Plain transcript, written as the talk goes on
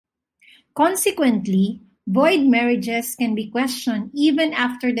Consequently, void marriages can be questioned even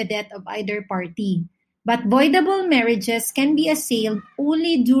after the death of either party, but voidable marriages can be assailed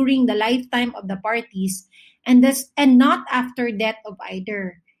only during the lifetime of the parties and not after death of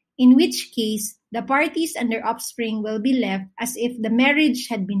either, in which case the parties and their offspring will be left as if the marriage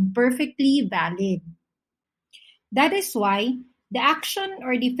had been perfectly valid. That is why the action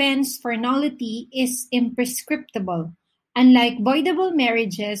or defense for nullity is imprescriptible, unlike voidable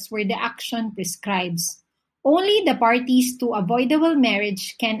marriages where the action prescribes. Only the parties to a voidable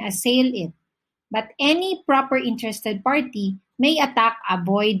marriage can assail it, but any proper interested party may attack a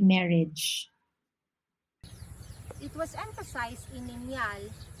void marriage. It was emphasized in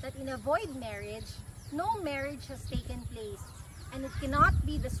Lineal that in a void marriage, no marriage has taken place, and it cannot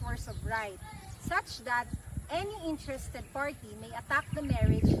be the source of right, such that any interested party may attack the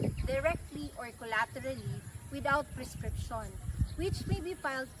marriage directly or collaterally without prescription, which may be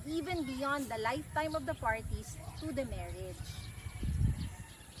filed even beyond the lifetime of the parties to the marriage.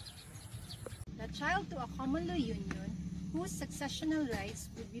 The child to a common law union, whose successional rights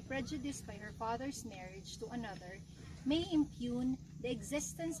would be prejudiced by her father's marriage to another, may impugn the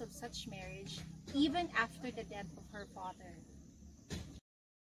existence of such marriage even after the death of her father.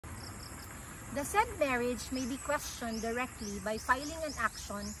 The said marriage may be questioned directly by filing an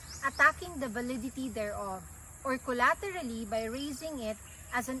action attacking the validity thereof, or collaterally by raising it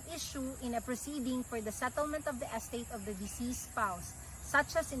as an issue in a proceeding for the settlement of the estate of the deceased spouse,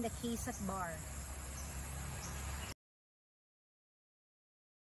 such as in the case at bar.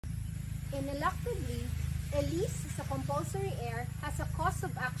 Ineluctably, Elise, as a compulsory heir, has a cause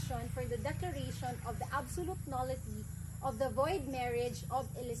of action for the declaration of the absolute nullity of the void marriage of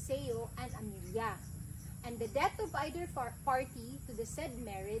Eliseo and Amelia, and the death of either party to the said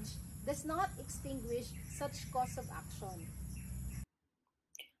marriage does not extinguish such cause of action.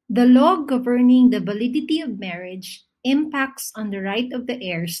 The law governing the validity of marriage impacts on the right of the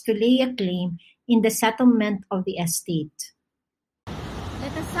heirs to lay a claim in the settlement of the estate.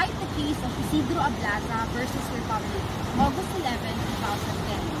 Let us cite the case of Isidro Ablaza versus Republic, August 11,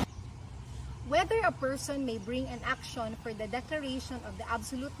 2010. Whether a person may bring an action for the declaration of the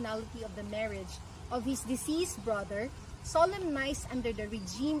absolute nullity of the marriage of his deceased brother, solemnized under the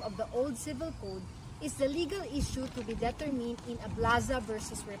regime of the old civil code, is the legal issue to be determined in Ablaza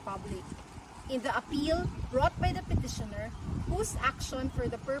versus Republic. In the appeal brought by the petitioner, whose action for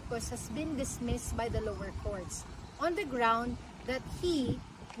the purpose has been dismissed by the lower courts, on the ground that he,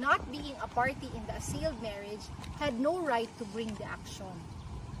 not being a party in the assailed marriage, had no right to bring the action.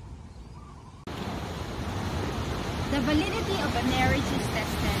 The validity of a marriage is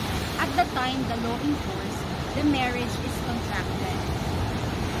tested at the time the law in force, the marriage is contracted.